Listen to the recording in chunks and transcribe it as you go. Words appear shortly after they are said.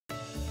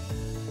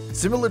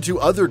Similar to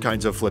other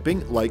kinds of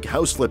flipping, like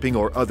house flipping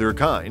or other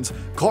kinds,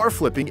 car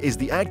flipping is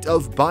the act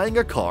of buying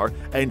a car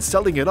and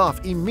selling it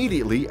off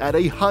immediately at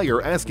a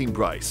higher asking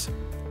price.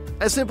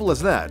 As simple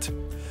as that.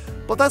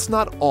 But that's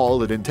not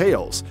all it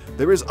entails.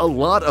 There is a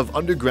lot of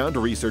underground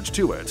research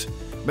to it,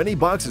 many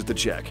boxes to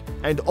check,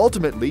 and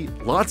ultimately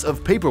lots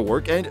of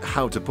paperwork and,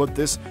 how to put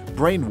this,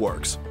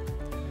 brainworks.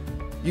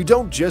 You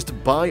don't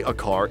just buy a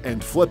car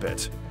and flip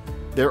it.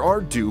 There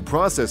are due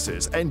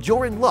processes, and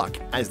you're in luck,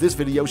 as this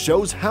video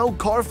shows how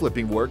car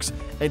flipping works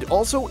and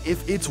also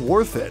if it's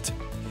worth it.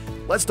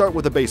 Let's start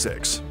with the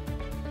basics.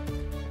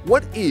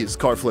 What is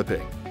car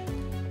flipping?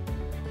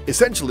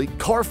 Essentially,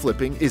 car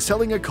flipping is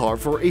selling a car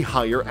for a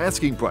higher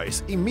asking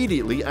price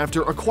immediately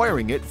after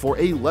acquiring it for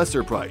a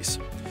lesser price.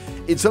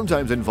 It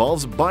sometimes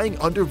involves buying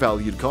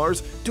undervalued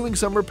cars, doing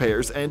some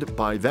repairs, and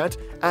by that,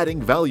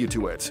 adding value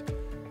to it.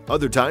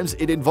 Other times,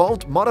 it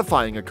involved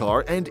modifying a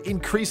car and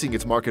increasing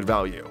its market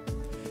value.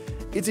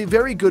 It's a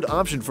very good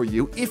option for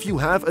you if you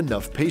have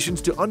enough patience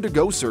to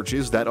undergo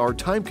searches that are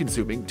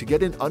time-consuming to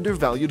get an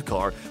undervalued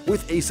car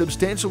with a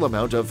substantial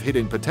amount of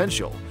hidden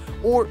potential,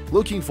 or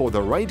looking for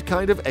the right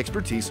kind of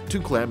expertise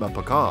to clam up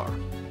a car.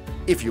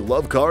 If you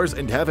love cars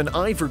and have an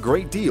eye for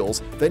great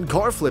deals, then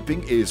car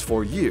flipping is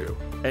for you.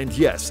 And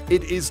yes,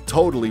 it is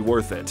totally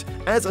worth it,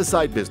 as a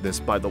side business,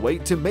 by the way,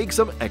 to make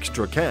some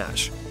extra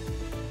cash.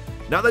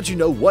 Now that you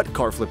know what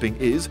car flipping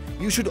is,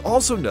 you should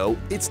also know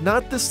it's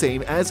not the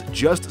same as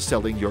just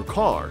selling your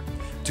car.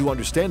 To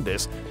understand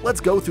this, let's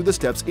go through the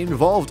steps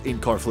involved in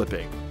car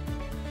flipping.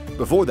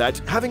 Before that,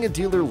 having a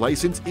dealer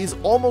license is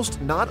almost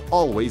not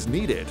always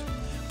needed.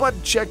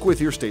 But check with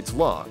your state's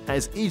law,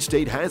 as each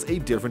state has a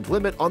different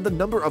limit on the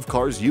number of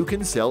cars you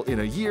can sell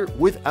in a year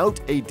without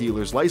a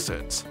dealer's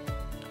license.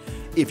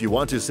 If you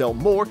want to sell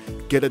more,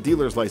 get a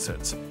dealer's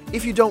license.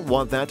 If you don't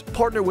want that,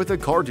 partner with a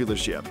car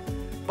dealership.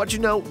 But you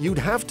know, you'd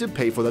have to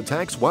pay for the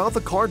tax while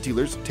the car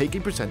dealers take a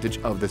percentage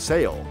of the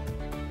sale.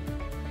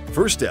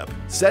 First step,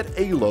 set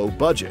a low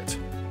budget.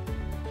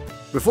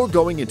 Before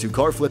going into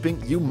car flipping,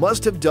 you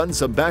must have done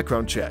some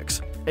background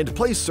checks and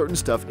placed certain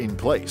stuff in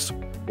place.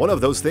 One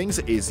of those things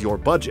is your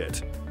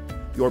budget.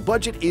 Your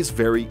budget is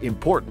very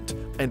important,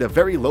 and a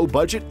very low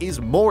budget is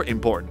more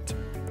important.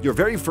 Your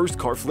very first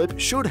car flip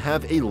should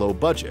have a low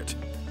budget.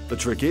 The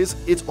trick is,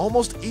 it's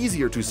almost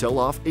easier to sell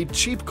off a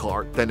cheap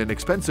car than an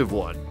expensive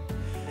one.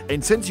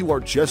 And since you are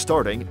just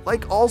starting,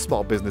 like all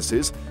small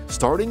businesses,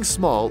 starting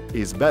small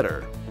is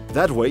better.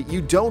 That way,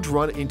 you don't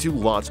run into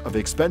lots of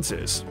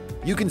expenses.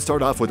 You can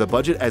start off with a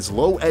budget as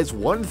low as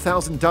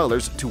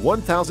 $1,000 to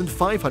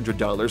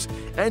 $1,500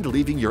 and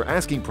leaving your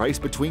asking price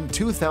between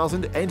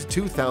 $2,000 and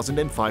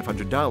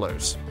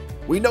 $2,500.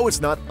 We know it's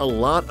not a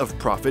lot of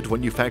profit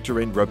when you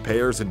factor in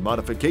repairs and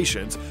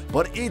modifications,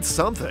 but it's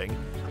something.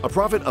 A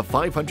profit of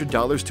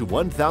 $500 to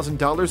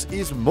 $1,000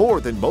 is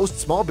more than most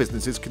small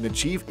businesses can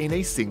achieve in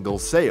a single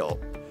sale.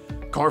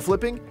 Car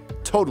flipping?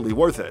 Totally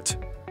worth it.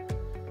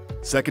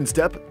 Second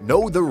step,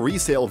 know the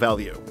resale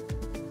value.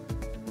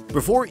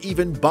 Before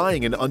even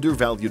buying an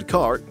undervalued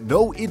car,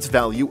 know its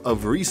value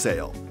of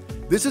resale.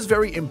 This is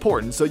very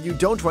important so you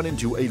don't run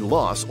into a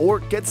loss or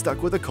get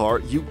stuck with a car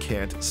you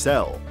can't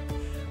sell.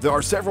 There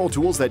are several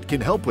tools that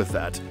can help with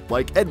that,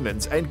 like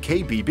Edmunds and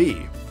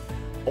KBB.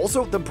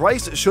 Also, the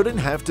price shouldn't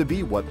have to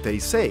be what they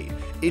say.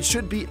 It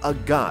should be a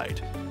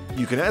guide.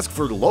 You can ask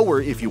for lower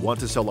if you want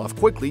to sell off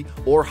quickly,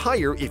 or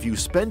higher if you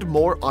spend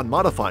more on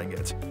modifying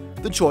it.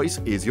 The choice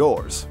is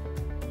yours.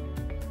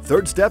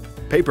 Third step,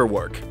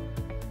 paperwork.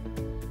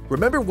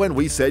 Remember when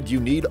we said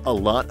you need a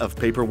lot of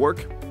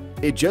paperwork?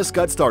 It just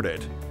got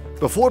started.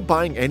 Before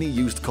buying any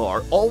used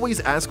car, always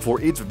ask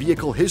for its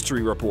vehicle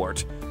history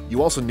report.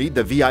 You also need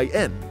the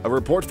VIN, a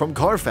report from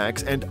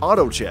Carfax and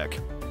AutoCheck.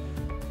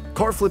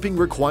 Car flipping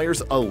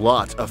requires a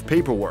lot of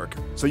paperwork,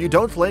 so you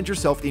don't land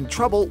yourself in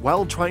trouble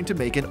while trying to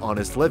make an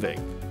honest living.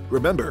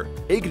 Remember,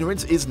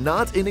 ignorance is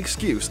not an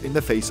excuse in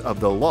the face of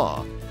the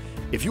law.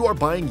 If you are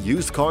buying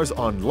used cars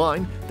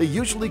online, they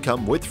usually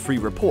come with free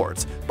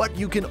reports, but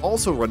you can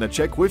also run a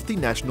check with the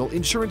National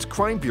Insurance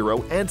Crime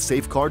Bureau and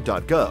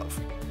safecar.gov.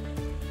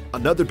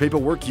 Another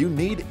paperwork you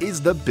need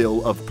is the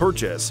bill of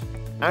purchase.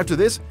 After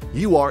this,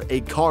 you are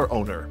a car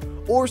owner,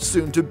 or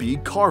soon-to-be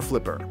car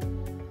flipper.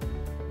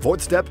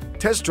 Fourth step,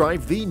 test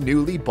drive the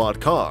newly bought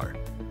car.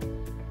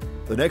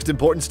 The next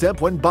important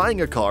step when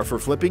buying a car for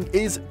flipping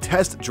is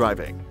test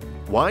driving.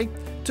 Why?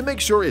 To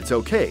make sure it's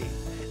okay,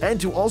 and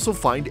to also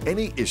find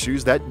any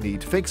issues that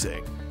need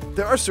fixing.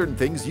 There are certain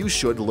things you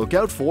should look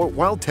out for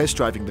while test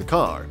driving the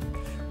car.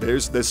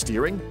 There's the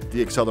steering,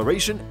 the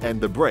acceleration,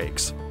 and the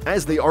brakes.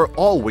 As they are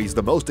always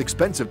the most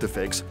expensive to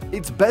fix,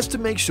 it's best to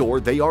make sure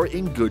they are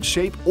in good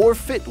shape or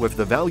fit with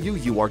the value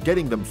you are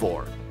getting them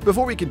for.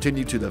 Before we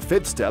continue to the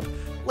fifth step,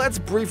 let's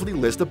briefly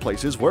list the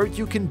places where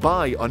you can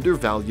buy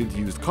undervalued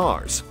used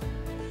cars.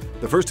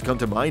 The first to come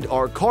to mind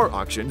are car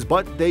auctions,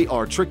 but they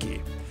are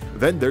tricky.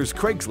 Then there's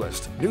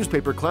Craigslist,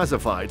 newspaper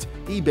classifieds,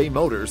 eBay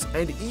Motors,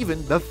 and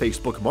even the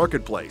Facebook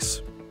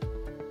Marketplace.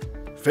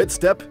 Fifth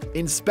step,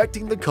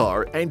 inspecting the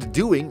car and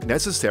doing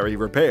necessary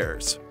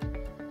repairs.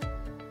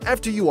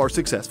 After you are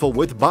successful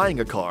with buying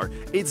a car,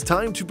 it's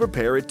time to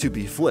prepare it to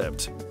be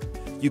flipped.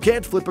 You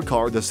can't flip a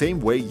car the same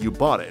way you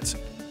bought it.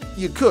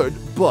 You could,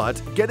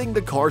 but getting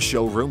the car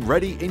showroom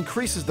ready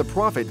increases the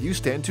profit you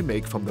stand to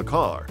make from the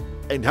car.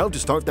 And how to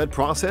start that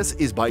process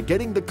is by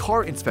getting the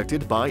car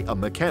inspected by a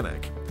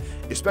mechanic,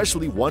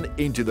 especially one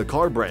into the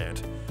car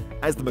brand.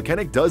 As the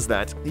mechanic does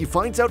that, he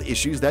finds out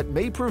issues that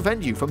may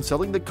prevent you from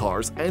selling the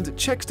cars and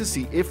checks to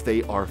see if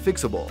they are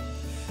fixable.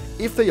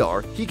 If they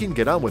are, he can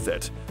get on with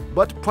it,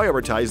 but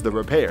prioritize the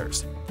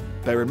repairs.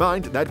 Bear in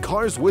mind that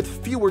cars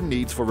with fewer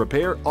needs for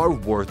repair are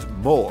worth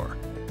more.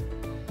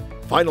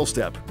 Final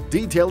step: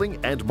 detailing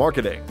and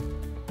marketing.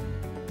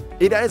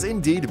 It has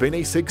indeed been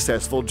a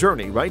successful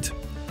journey, right?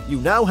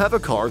 You now have a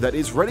car that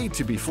is ready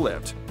to be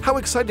flipped. How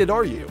excited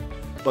are you?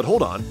 But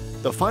hold on,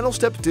 the final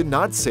step did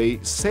not say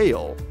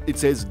sale, it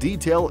says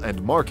detail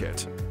and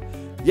market.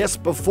 Yes,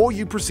 before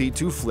you proceed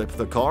to flip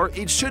the car,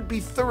 it should be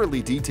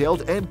thoroughly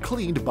detailed and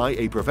cleaned by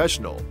a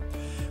professional.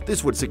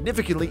 This would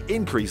significantly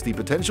increase the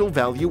potential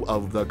value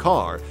of the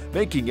car,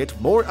 making it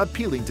more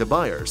appealing to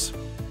buyers.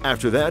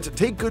 After that,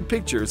 take good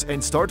pictures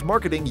and start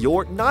marketing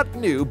your not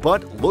new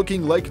but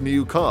looking like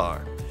new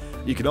car.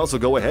 You can also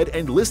go ahead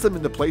and list them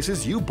in the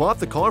places you bought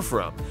the car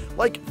from,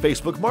 like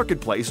Facebook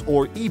Marketplace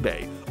or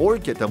eBay, or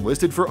get them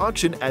listed for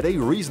auction at a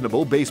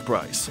reasonable base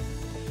price.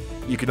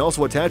 You can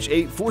also attach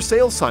a for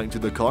sale sign to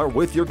the car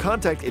with your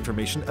contact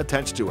information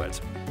attached to it.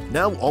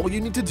 Now all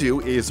you need to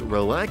do is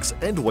relax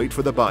and wait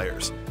for the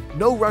buyers.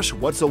 No rush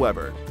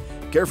whatsoever.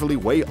 Carefully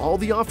weigh all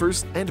the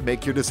offers and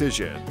make your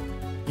decision.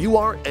 You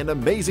are an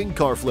amazing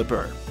car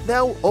flipper.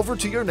 Now over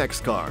to your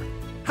next car.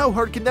 How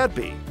hard can that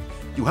be?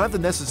 You have the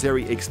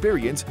necessary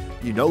experience,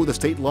 you know the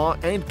state law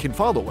and can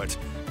follow it.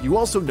 You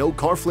also know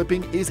car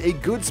flipping is a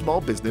good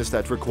small business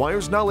that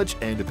requires knowledge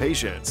and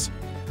patience.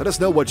 Let us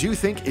know what you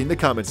think in the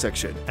comment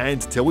section,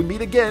 and till we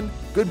meet again,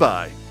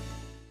 goodbye.